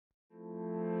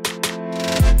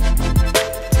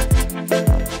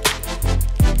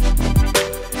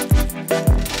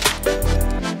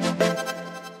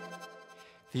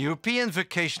European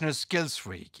Vocational Skills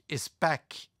Week is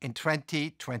back in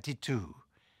 2022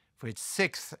 for its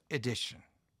 6th edition.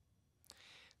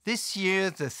 This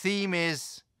year the theme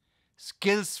is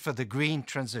Skills for the Green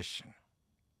Transition.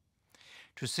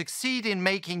 To succeed in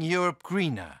making Europe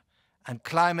greener and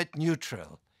climate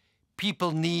neutral,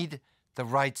 people need the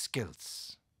right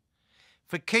skills.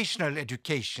 Vocational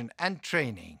education and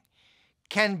training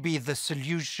can be the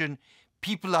solution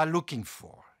people are looking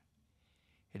for.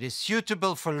 It is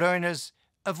suitable for learners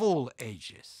of all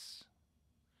ages.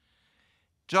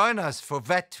 Join us for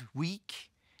VET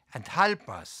Week and help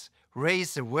us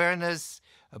raise awareness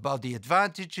about the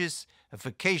advantages of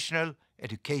vocational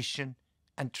education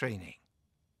and training.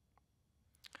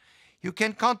 You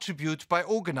can contribute by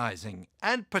organizing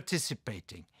and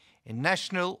participating in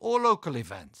national or local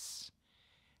events,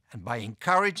 and by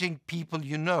encouraging people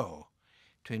you know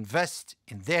to invest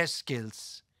in their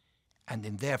skills and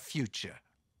in their future.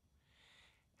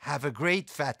 Have a great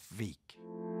VET Week.